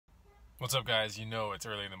What's up, guys? You know it's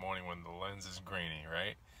early in the morning when the lens is grainy,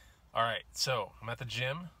 right? Alright, so I'm at the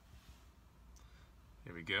gym.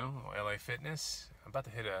 Here we go, LA Fitness. I'm about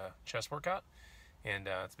to hit a chest workout, and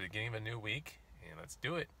it's the beginning of a new week, and let's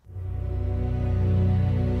do it.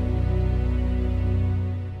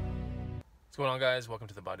 What's going on, guys? Welcome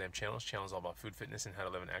to the BODDAMN channel. This channel is all about food, fitness, and how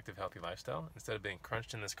to live an active, healthy lifestyle. Instead of being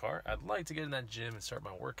crunched in this car, I'd like to get in that gym and start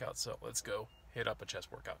my workout, so let's go hit up a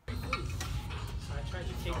chest workout. So I tried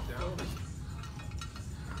to take it down.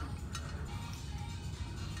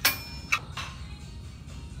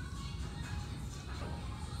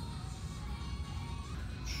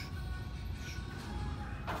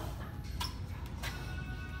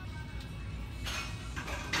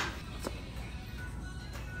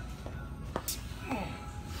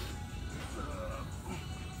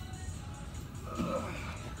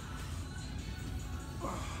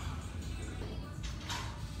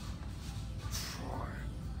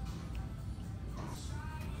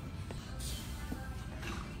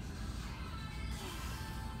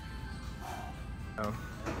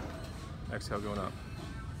 Exhale going up.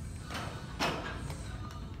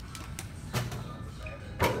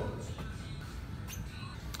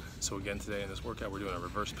 So again, today in this workout, we're doing a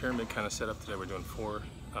reverse pyramid kind of setup. Today we're doing 4,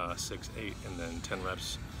 6, 8, and then 10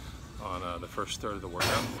 reps on the first third of the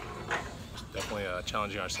workout. Definitely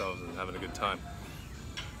challenging ourselves and having a good time.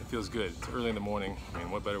 It feels good. It's early in the morning. I mean,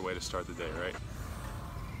 what better way to start the day, right?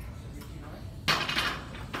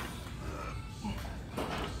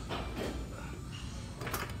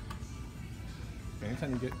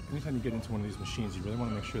 Anytime you get into one of these machines, you really want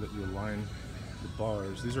to make sure that you align the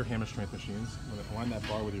bars. These are hammer strength machines. You want to align that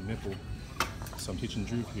bar with your nipple. So I'm teaching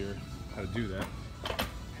Drew here how to do that.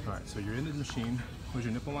 All right, so you're in the machine. Where's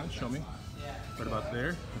your nipple line? Show me. Right about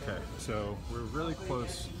there. Okay, so we're really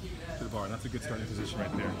close to the bar, and that's a good starting position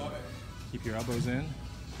right there. Keep your elbows in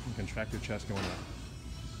and contract your chest going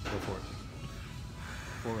up. Go for it.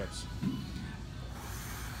 4 reps.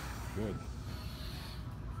 Good.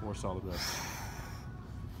 4 solid reps.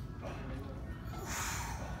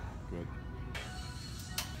 Good.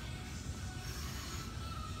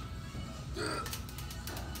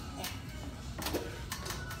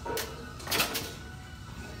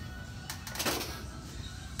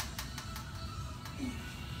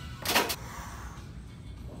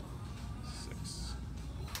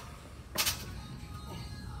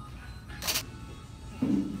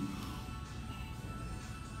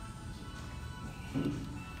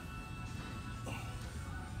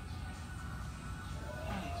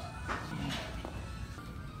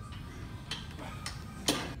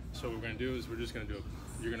 So what we're going to do is we're just going to do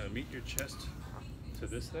you're going to meet your chest to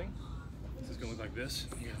this thing. This is going to look like this.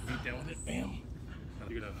 You're going to meet down with it, bam.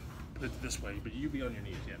 You're going to put it this way, but you be on your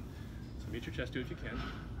knees, yeah. So meet your chest, do it if you can.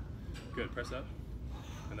 Good, press up.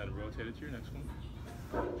 And then rotate it to your next one.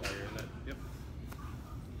 While you're in that, yep.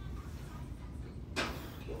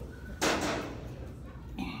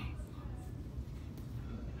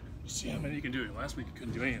 See how many you can do. Last week you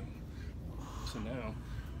couldn't do any of them. So now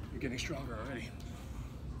you're getting stronger already.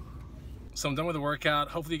 So I'm done with the workout.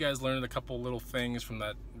 Hopefully you guys learned a couple little things from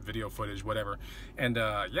that video footage, whatever. And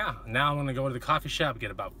yeah, now I'm gonna go to the coffee shop, get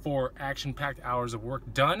about 4 action-packed hours of work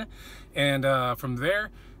done. And from there,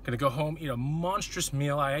 gonna go home, eat a monstrous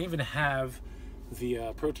meal. I even have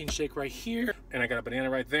the protein shake right here, and I got a banana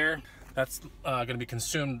right there. That's gonna be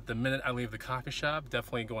consumed the minute I leave the coffee shop.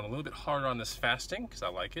 Definitely going a little bit harder on this fasting, because I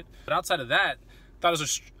like it. But outside of that, I thought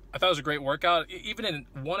it was a great workout. Even in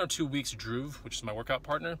 1 or 2 weeks, Drew, which is my workout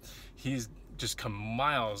partner, he's just come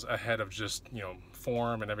miles ahead of just, you know,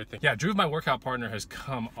 form and everything. Yeah, Drew, my workout partner, has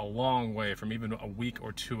come a long way from even a week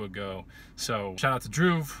or 2 ago. So shout out to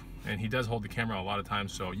Drew, and he does hold the camera a lot of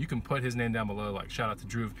times, so you can put his name down below, like shout out to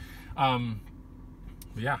Drew. But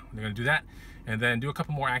yeah, I'm gonna do that and then do a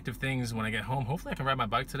couple more active things when I get home. Hopefully I can ride my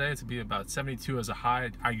bike today to be about 72 as a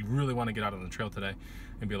high. I really want to get out on the trail today.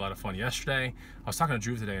 It'd be a lot of fun. Yesterday, I was talking to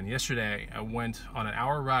Drew today, and yesterday I went on an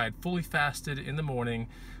hour ride, fully fasted in the morning,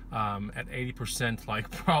 at 80%,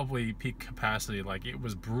 like probably peak capacity. Like, it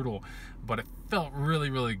was brutal, but it felt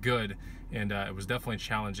really, really good. And it was definitely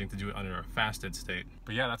challenging to do it under a fasted state.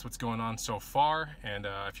 But yeah, that's what's going on so far. And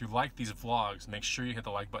if you like these vlogs, make sure you hit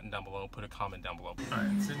the like button down below, put a comment down below. All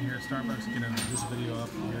right, sitting here at Starbucks, getting this video up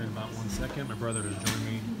here in about 1 second. My brother has joined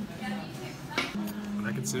me. And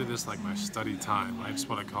I consider this like my study time. That's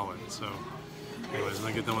what I call it. So anyways,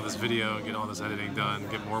 when I get done with this video, get all this editing done,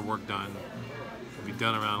 get more work done, I'll be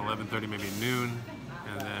done around 11:30, maybe noon,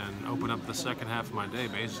 and then open up the second half of my day,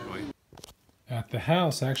 basically. At the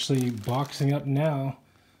house, actually boxing up now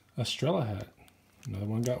a Strela hat. Another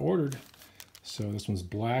one got ordered. So this one's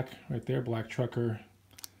black right there, black trucker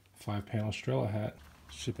 5-panel Strela hat.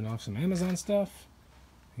 Shipping off some Amazon stuff.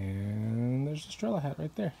 And there's the Strela hat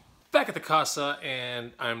right there. Back at the casa,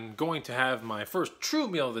 and I'm going to have my first true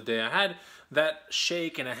meal of the day. I had that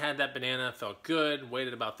shake and I had that banana, felt good,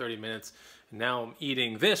 waited about 30 minutes. And now I'm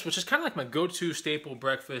eating this, which is kind of like my go-to staple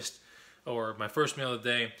breakfast or my first meal of the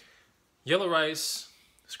day. Yellow rice,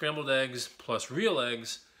 scrambled eggs, plus real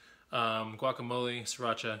eggs, guacamole,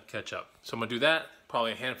 sriracha, ketchup. So I'm gonna do that,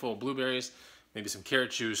 probably a handful of blueberries, maybe some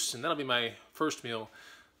carrot juice, and that'll be my first meal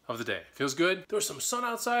of the day. Feels good. There's some sun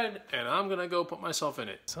outside, and I'm gonna go put myself in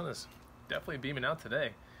it. Sun is definitely beaming out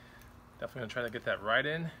today. Definitely gonna try to get that right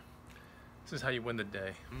in. This is how you win the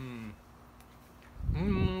day.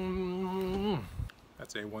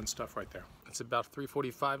 That's A1 stuff right there. It's about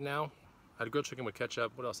 3:45 now. I had grilled chicken with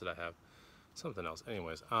ketchup. What else did I have? Something else.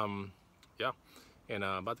 Anyways, yeah. And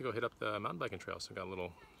about to go hit up the mountain biking trail. So I got a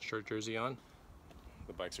little shirt jersey on.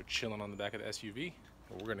 The bikes are chilling on the back of the SUV.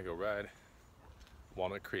 And we're gonna go ride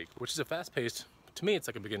Walnut Creek, which is a fast-paced, to me it's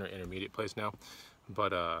like a beginner intermediate place now, but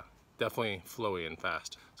definitely flowy and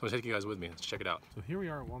fast. So I'm gonna take you guys with me. Let's check it out. So here we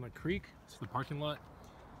are at Walnut Creek. It's the parking lot.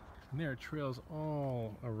 And there are trails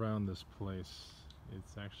all around this place.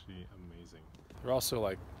 It's actually amazing. There are also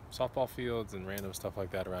like softball fields and random stuff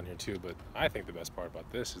like that around here too, but I think the best part about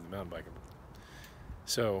this is the mountain biking.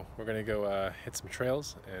 So we're gonna go hit some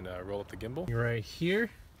trails and roll up the gimbal. Right here.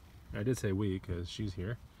 I did say we because she's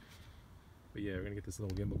here. But yeah, we're gonna get this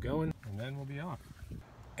little gimbal going and then we'll be off.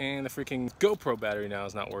 And the freaking GoPro battery now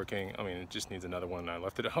is not working. I mean, it just needs another one. I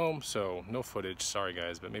left it at home, so no footage. Sorry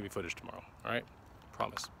guys, but maybe footage tomorrow. All right,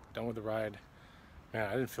 promise. Done with the ride. Man,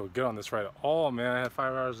 I didn't feel good on this ride at all, man. I had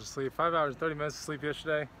 5 hours of sleep, 5 hours and 30 minutes of sleep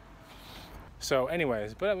yesterday. So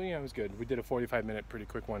anyways, but you know, it was good. We did a 45-minute pretty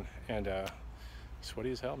quick one, and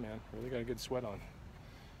sweaty as hell, man. Really got a good sweat on.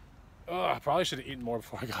 Oh, I probably should have eaten more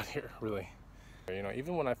before I got here, really. You know,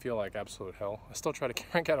 even when I feel like absolute hell, I still try to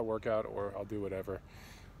crank out a workout or I'll do whatever.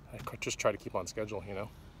 I just try to keep on schedule, you know.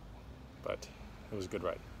 But it was a good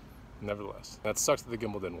ride, nevertheless. That sucks that the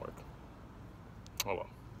gimbal didn't work. Oh well.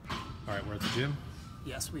 All right, we're at the gym.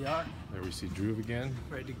 Yes, we are. There we see Drew again.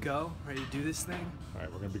 Ready to go? Ready to do this thing? All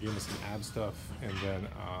right, we're gonna begin with some ab stuff, and then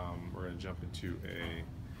we're gonna jump into a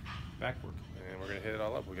back work, and we're gonna hit it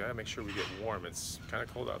all up. We gotta make sure we get warm. It's kind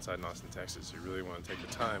of cold outside in Austin, Texas. You really want to take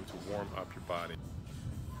the time to warm up your body.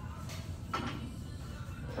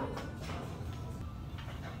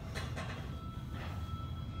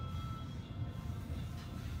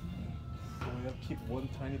 Keep one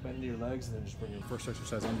tiny bend into your legs, and then just bring your first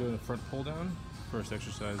exercise. I'm doing the front pull down. First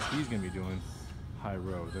exercise, he's gonna be doing high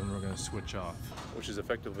row. Then we're gonna switch off, which is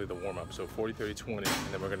effectively the warm up. So 40, 30, 20,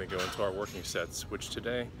 and then we're gonna go into our working sets, which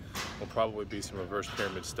today will probably be some reverse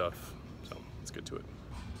pyramid stuff. So let's get to it.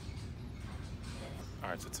 All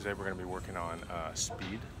right, so today we're gonna be working on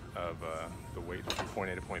speed of the weight from point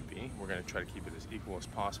A to point B. We're gonna try to keep it as equal as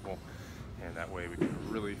possible, and that way we can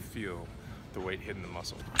really feel the weight hitting the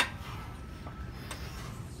muscle.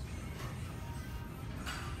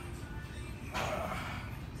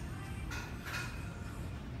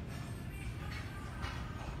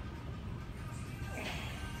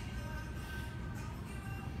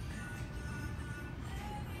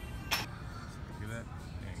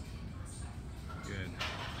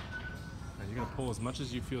 You're gonna pull as much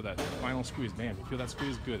as you feel that final squeeze. Bam, you feel that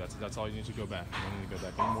squeeze? Good, that's all you need to go back. You don't need to go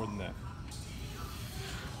back any more than that.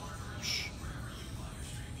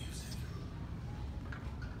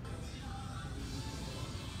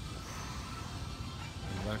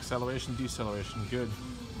 And that acceleration, deceleration, good.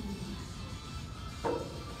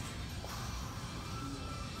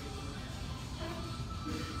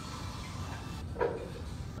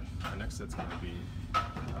 Our next set's gonna be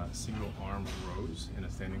single arm rows in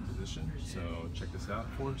a standing position. So check this out,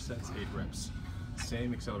 4 sets, 8 reps.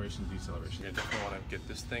 Same acceleration, deceleration. You definitely want to get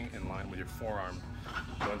this thing in line with your forearm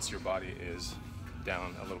once your body is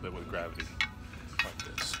down a little bit with gravity, like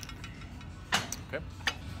this. Okay,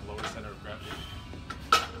 lower center of gravity,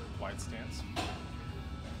 wide stance,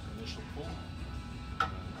 initial pull. 1,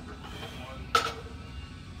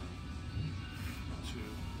 2,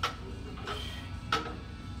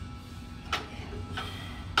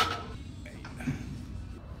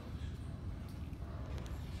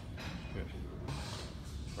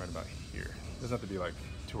 right about here. It doesn't have to be like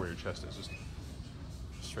to where your chest is, just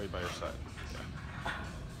straight by your side. Yeah.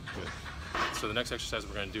 Good. So the next exercise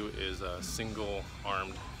we're going to do is single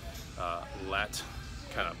armed lat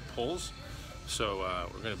kind of pulls. So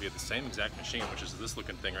we're going to be at the same exact machine, which is this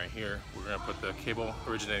looking thing right here. We're going to put the cable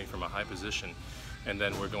originating from a high position, and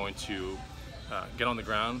then we're going to get on the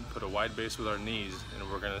ground, put a wide base with our knees, and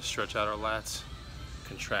we're going to stretch out our lats,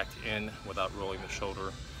 contract in without rolling the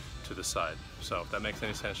shoulder, to the side. So if that makes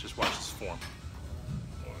any sense, just watch this form.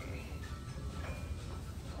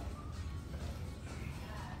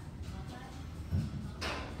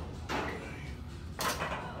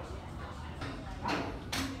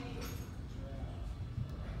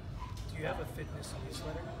 Do you have a fitness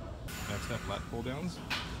newsletter? Next up, lat pull downs.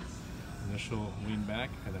 Initial lean back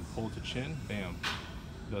and then pull to chin, bam.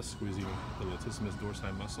 Thus squeezing the latissimus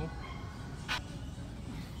dorsi muscle.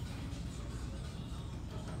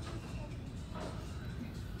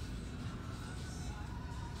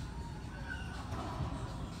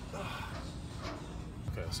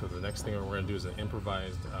 Okay, so the next thing we're going to do is an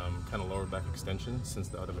improvised kind of lower back extension since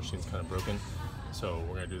the other machine's kind of broken. So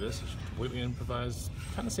we're going to do this, it's completely improvised,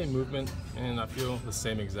 kind of same movement, and I feel the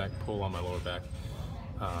same exact pull on my lower back.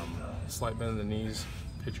 Slight bend in the knees,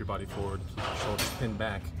 pitch your body forward, keep your shoulders pinned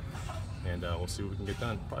back, and we'll see what we can get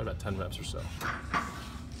done. Probably about 10 reps or so.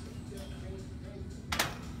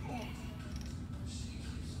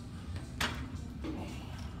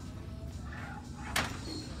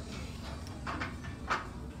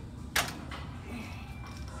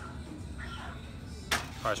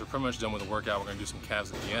 Alright, so we're pretty much done with the workout. We're going to do some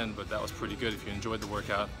calves at the end, but that was pretty good. If you enjoyed the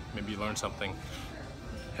workout, maybe you learned something,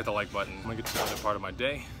 hit the like button. I'm going to get to the other part of my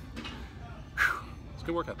day. Whew. It's a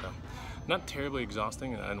good workout though. Not terribly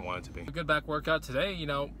exhausting, and I didn't want it to be. A good back workout today. You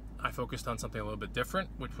know, I focused on something a little bit different,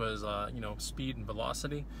 which was, you know, speed and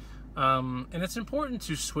velocity. And it's important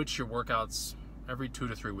to switch your workouts every 2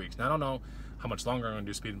 to 3 weeks. Now, I don't know how much longer I'm going to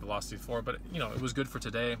do speed and velocity for, but you know, it was good for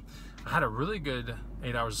today. I had a really good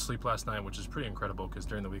 8 hours of sleep last night, which is pretty incredible because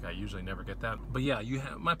during the week I usually never get that. But yeah,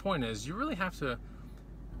 my point is you really have to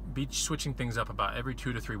be switching things up about every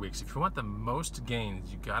 2 to 3 weeks. If you want the most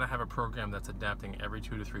gains, you got to have a program that's adapting every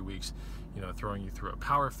 2 to 3 weeks. You know, throwing you through a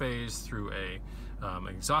power phase, through a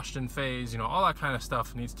exhaustion phase. You know, all that kind of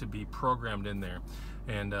stuff needs to be programmed in there.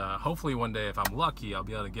 And hopefully one day, if I'm lucky, I'll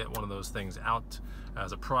be able to get one of those things out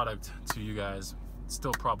as a product to you guys. It's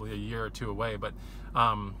still probably a year or two away, but you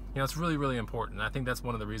know, it's really, really important. And I think that's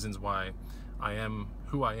one of the reasons why I am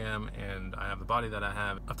who I am and I have the body that I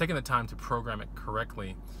have. I've taken the time to program it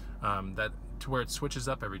correctly, to where it switches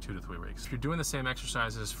up every 2 to 3 weeks. If you're doing the same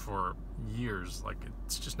exercises for years, like,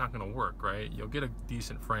 it's just not gonna work, right? You'll get a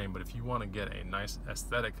decent frame, but if you wanna get a nice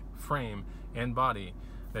aesthetic frame and body,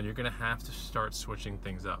 then you're gonna have to start switching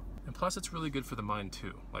things up. And plus, it's really good for the mind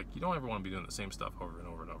too. Like, you don't ever wanna be doing the same stuff over and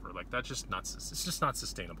over and over. Like, that's just not, it's just not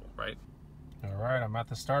sustainable, right? All right, I'm at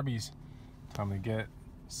the Starbucks. Time to get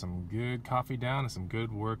some good coffee down and some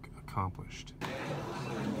good work accomplished.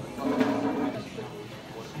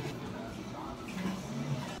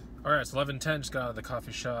 All right, it's 11:10, just got out of the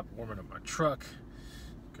coffee shop, warming up my truck.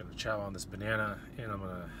 Gonna chow on this banana, and I'm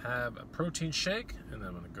gonna have a protein shake, and then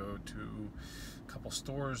I'm gonna go to a couple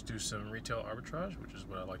stores, do some retail arbitrage, which is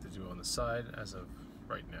what I like to do on the side as of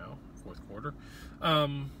right now, fourth quarter.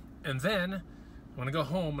 And then I'm gonna go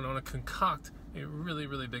home and I'm gonna concoct a really,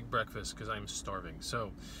 really big breakfast because I'm starving.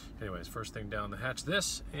 So anyways, first thing down the hatch,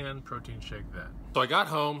 this, and protein shake that. So I got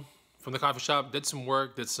home from the coffee shop, did some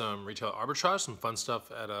work, did some retail arbitrage, some fun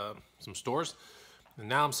stuff at some stores. And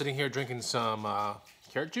now I'm sitting here drinking some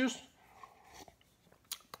carrot juice.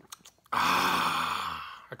 I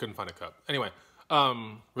couldn't find a cup. Anyway,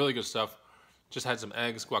 really good stuff. Just had some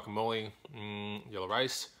eggs, guacamole, yellow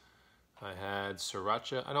rice. I had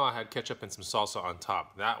sriracha. I know I had ketchup and some salsa on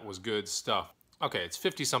top. That was good stuff. Okay, it's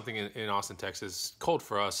 50 something in Austin, Texas. Cold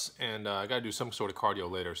for us, and I gotta do some sort of cardio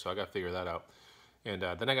later, so I gotta figure that out. And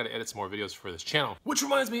then I gotta edit some more videos for this channel. Which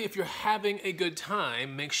reminds me, if you're having a good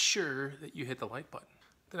time, make sure that you hit the like button.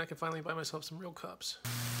 Then I can finally buy myself some real cups.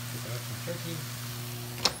 Some turkey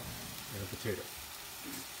and a potato.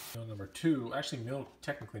 Meal number 2, actually meal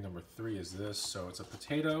technically number 3 is this. So it's a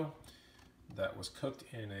potato that was cooked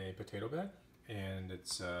in a potato bag, and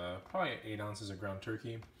it's probably 8 ounces of ground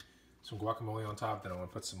turkey, some guacamole on top. Then I'm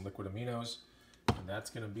gonna put some liquid aminos, and that's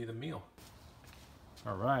gonna be the meal.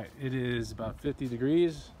 All right, it is about 50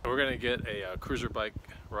 degrees. We're gonna get a cruiser bike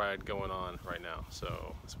ride going on right now.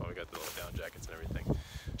 So that's why we got the little down jackets and everything.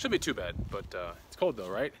 Shouldn't be too bad, but it's cold though,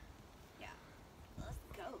 right? Yeah, let's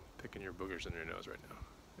go. Picking your boogers in your nose right now.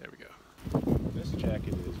 There we go. This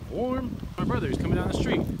jacket is warm. My brother, he's coming down the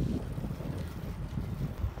street.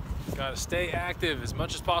 Gotta stay active as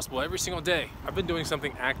much as possible every single day. I've been doing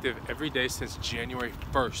something active every day since January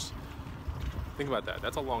 1st. Think about that,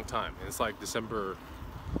 that's a long time. And it's like December,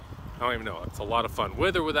 I don't even know. It's a lot of fun.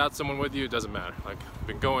 With or without someone with you, it doesn't matter. Like, I've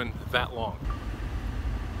been going that long.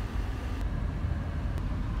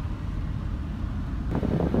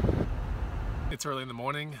 It's early in the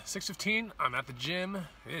morning, 6:15. I'm at the gym.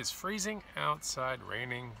 It is freezing outside,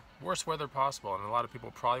 raining, worst weather possible, and a lot of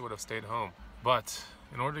people probably would have stayed home. But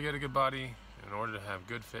in order to get a good body, in order to have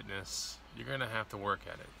good fitness, you're gonna have to work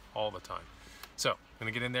at it all the time. So, I'm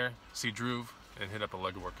gonna get in there, see Drew, and hit up a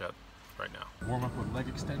leg workout right now. Warm up with leg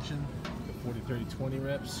extension, 40, 30, 20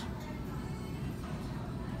 reps.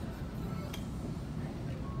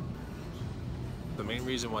 The main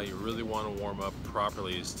reason why you really want to warm up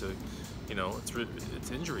properly is to, you know,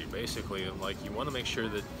 it's injury basically. Like, you want to make sure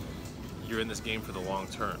that you're in this game for the long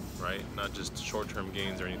term, right? Not just short-term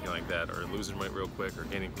gains or anything like that, or losing weight real quick or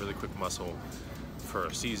gaining really quick muscle for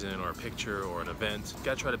a season or a picture or an event. You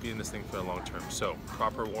gotta try to be in this thing for the long term. So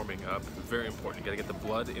proper warming up, very important. You gotta get the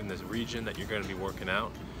blood in this region that you're gonna be working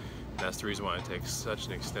out. And that's the reason why it takes such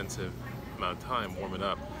an extensive amount of time warming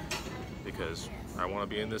up, because I wanna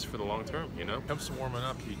be in this for the long term, you know? When it comes to warming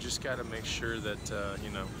up, you just gotta make sure that,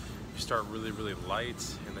 you know, you start really, really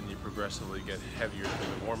light, and then you progressively get heavier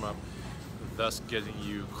through the warm up, thus getting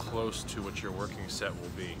you close to what your working set will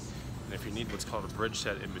be. And if you need what's called a bridge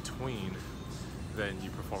set in between, then you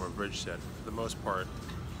perform a bridge set. For the most part,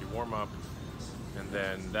 you warm up, and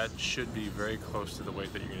then that should be very close to the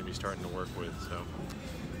weight that you're going to be starting to work with. So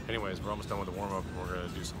anyways, we're almost done with the warm up, and we're going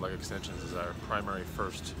to do some leg extensions as our primary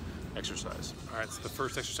first exercise. All right, so the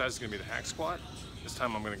first exercise is going to be the hack squat. This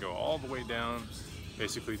time I'm going to go all the way down,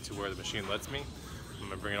 basically to where the machine lets me. I'm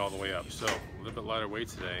going to bring it all the way up. So a little bit lighter weight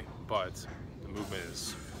today, but the movement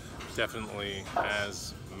is definitely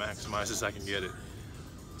as maximized as I can get it.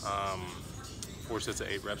 4 sets of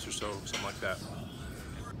 8 reps or so, something like that.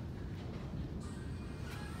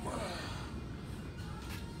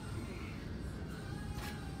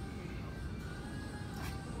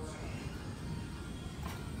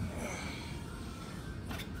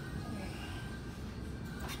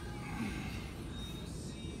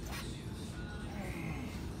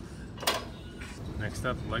 Next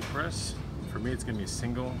up, leg press. For me, it's gonna be a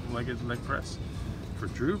single-legged leg press. For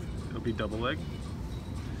Drew, it'll be double leg.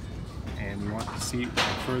 And we want to see the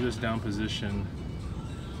furthest down position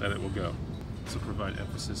that it will go. So provide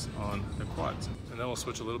emphasis on the quads. And then we'll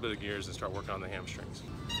switch a little bit of gears and start working on the hamstrings.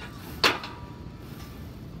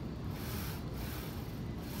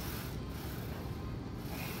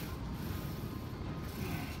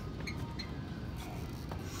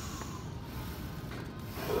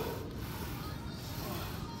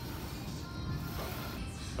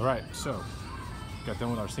 All right, so got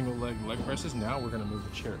done with our single leg presses. Now we're gonna move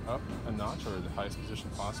the chair up a notch, or the highest position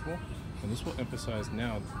possible. And this will emphasize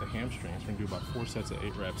now the hamstrings. We're gonna do about 4 sets of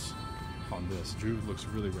 8 reps on this. Drew looks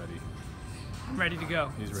really ready. I'm ready to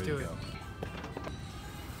go. He's Let's ready do to it.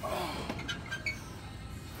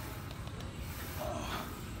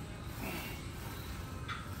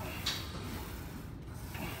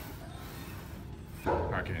 go.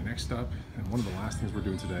 Okay, next up, and one of the last things we're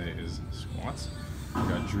doing today is squats. We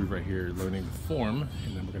got Drew right here learning the form,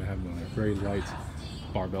 and then we're gonna have him on a very light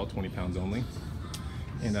barbell, 20 pounds only.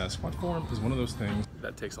 And squat form is one of those things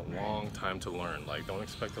that takes a long time to learn. Like, don't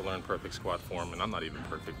expect to learn perfect squat form, and I'm not even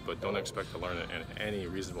perfect, but don't expect to learn it in any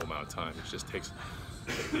reasonable amount of time. It just takes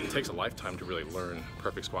a lifetime to really learn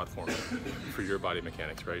perfect squat form for your body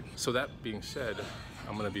mechanics, right? So that being said,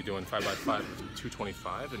 I'm gonna be doing 5x5 of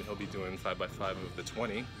 225, and he'll be doing 5x5 of the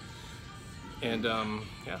 20. And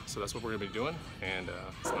yeah, so that's what we're gonna be doing, and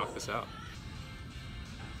let's knock this out.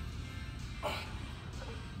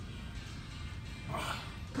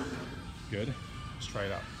 Good, let's try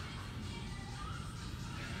it out.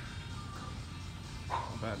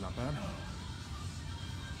 Not bad, not bad.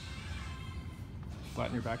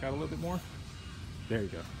 Flatten your back out a little bit more. There you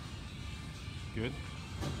go. Good.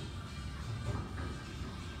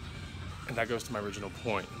 And that goes to my original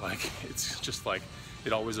point. Like, it's just like,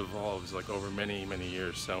 it always evolves, like, over many, many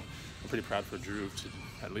years. So I'm pretty proud for Drew to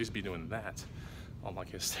at least be doing that on like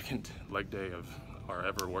his second leg day of our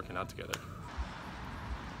ever working out together.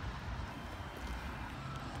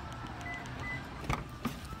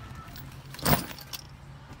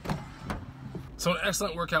 So an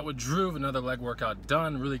excellent workout with Drew, another leg workout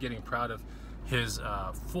done. Really getting proud of his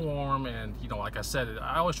form, and you know, like I said,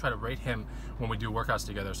 I always try to rate him when we do workouts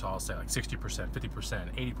together. So I'll say like 60%,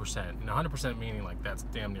 50%, 80%, and 100% meaning like that's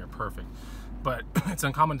damn near perfect. But it's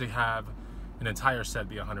uncommon to have an entire set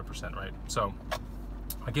be 100%, right? So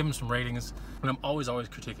I give him some ratings, and I'm always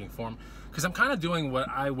critiquing form, because I'm kind of doing what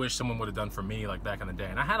I wish someone would have done for me, like back in the day.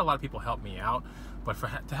 And I had a lot of people help me out, but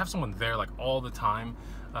to have someone there like all the time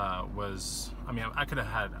was, I mean, I could have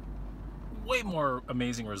had way more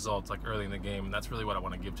amazing results like early in the game, and that's really what I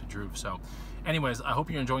want to give to Drew. So anyways, I hope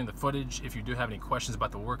you're enjoying the footage. If you do have any questions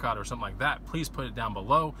about the workout or something like that, please put it down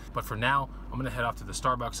below. But for now, I'm gonna head off to the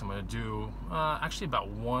Starbucks. I'm gonna do actually about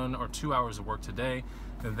 1 or 2 hours of work today,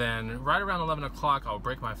 and then right around 11 o'clock I'll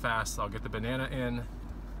break my fast. I'll get the banana in,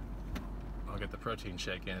 I'll get the protein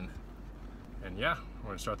shake in, and yeah, we're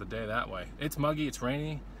gonna start the day that way. It's muggy, it's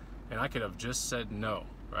rainy, and I could have just said no,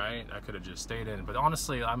 right? I could have just stayed in, but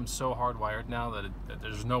honestly, I'm so hardwired now that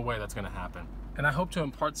there's no way that's gonna happen. And I hope to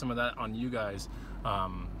impart some of that on you guys,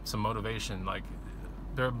 some motivation. Like,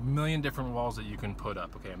 there are a million different walls that you can put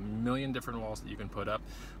up, okay? A million different walls that you can put up,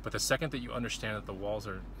 but the second that you understand that the walls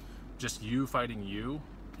are just you fighting you,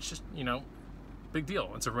 it's just, you know, big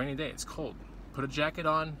deal. It's a rainy day, it's cold. Put a jacket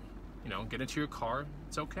on, you know, get into your car,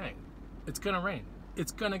 it's okay. It's gonna rain.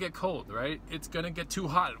 It's gonna get cold, right? It's gonna get too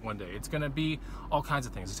hot one day. It's gonna be all kinds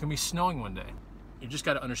of things. It's gonna be snowing one day. You just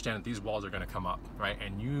gotta understand that these walls are gonna come up, right?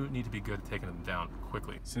 And you need to be good at taking them down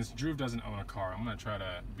quickly. Since Drew doesn't own a car, I'm gonna try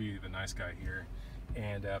to be the nice guy here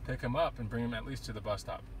and pick him up and bring him at least to the bus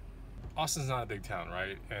stop. Austin's not a big town,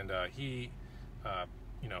 right? And he,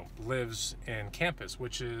 you know, lives in Campus,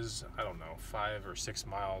 which is, I don't know, 5 or 6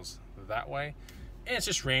 miles that way. And it's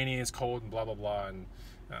just rainy, it's cold, and blah, blah, blah. And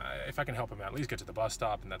if I can help him at least get to the bus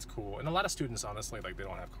stop, and that's cool. And a lot of students, honestly, like, they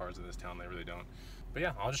don't have cars in this town, they really don't. But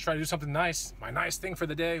yeah, I'll just try to do something nice, my nice thing for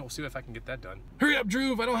the day. We'll see if I can get that done. Hurry up,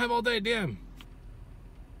 Drew, I don't have all day, damn.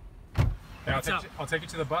 Yeah, I'll take you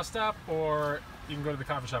to the bus stop, or you can go to the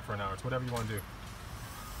coffee shop for an hour. It's whatever you want to do.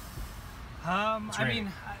 I mean,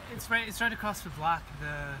 it's right across the block.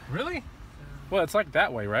 Really? Well, it's like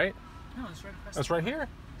that way, right? No, it's right across. That's right here?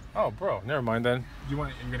 Oh, bro, never mind then. You're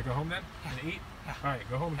gonna go home then? Yeah. And eat? Yeah. All right,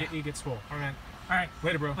 go home and get swole. All right. All right.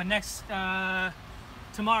 Later, bro. But next,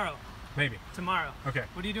 tomorrow. Maybe. Tomorrow. Okay.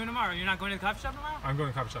 What are you doing tomorrow? You're not going to the coffee shop tomorrow? I'm going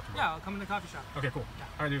to the coffee shop tomorrow. Yeah, I'll come in the coffee shop. Okay, cool. Yeah.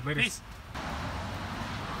 All right, dude. Later. Peace.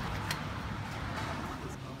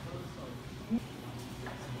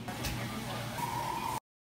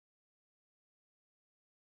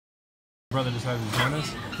 Brother decided to join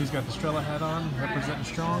us. He's got the Strella hat on, representing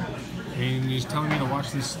strong, and he's telling me to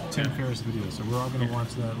watch this Tim Ferriss video, so we're all going to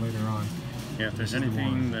watch that later on. Yeah, if there's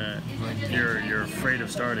anything that you're afraid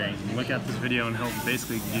of starting, look at this video and help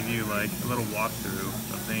basically give you like a little walkthrough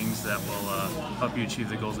of things that will help you achieve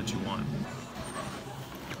the goals that you want.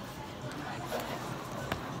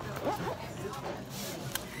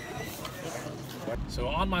 So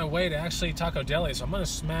on my way to actually Taco Deli, so I'm gonna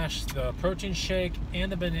smash the protein shake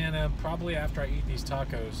and the banana probably after I eat these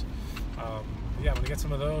tacos. Yeah, I'm gonna get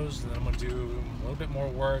some of those, and then I'm gonna do a little bit more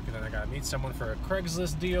work, and then I gotta meet someone for a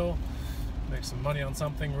Craigslist deal, make some money on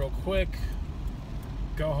something real quick,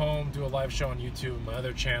 go home, do a live show on YouTube, my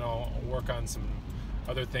other channel, work on some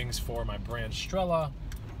other things for my brand Strella,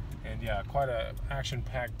 and yeah, quite a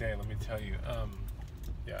action-packed day, let me tell you.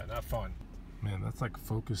 Yeah, not fun. Man, that's like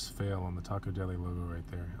focus fail on the Taco Deli logo right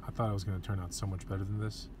there. I thought it was going to turn out so much better than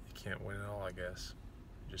this. You can't win it all, I guess.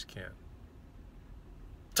 You just can't.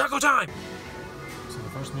 Taco time! So the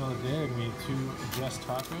first meal of the day, we're going to eat 2 just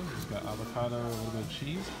tacos. It's got avocado, a little bit of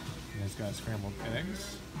cheese, and it's got scrambled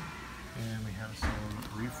eggs. And we have some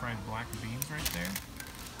refried black beans right there.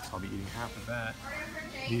 So I'll be eating half of that.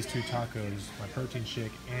 These 2 tacos, my protein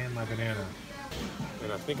shake, and my banana.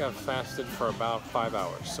 And I think I've fasted for about 5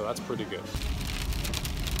 hours, so that's pretty good.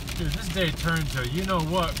 Dude, this day turned to you know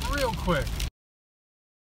what real quick.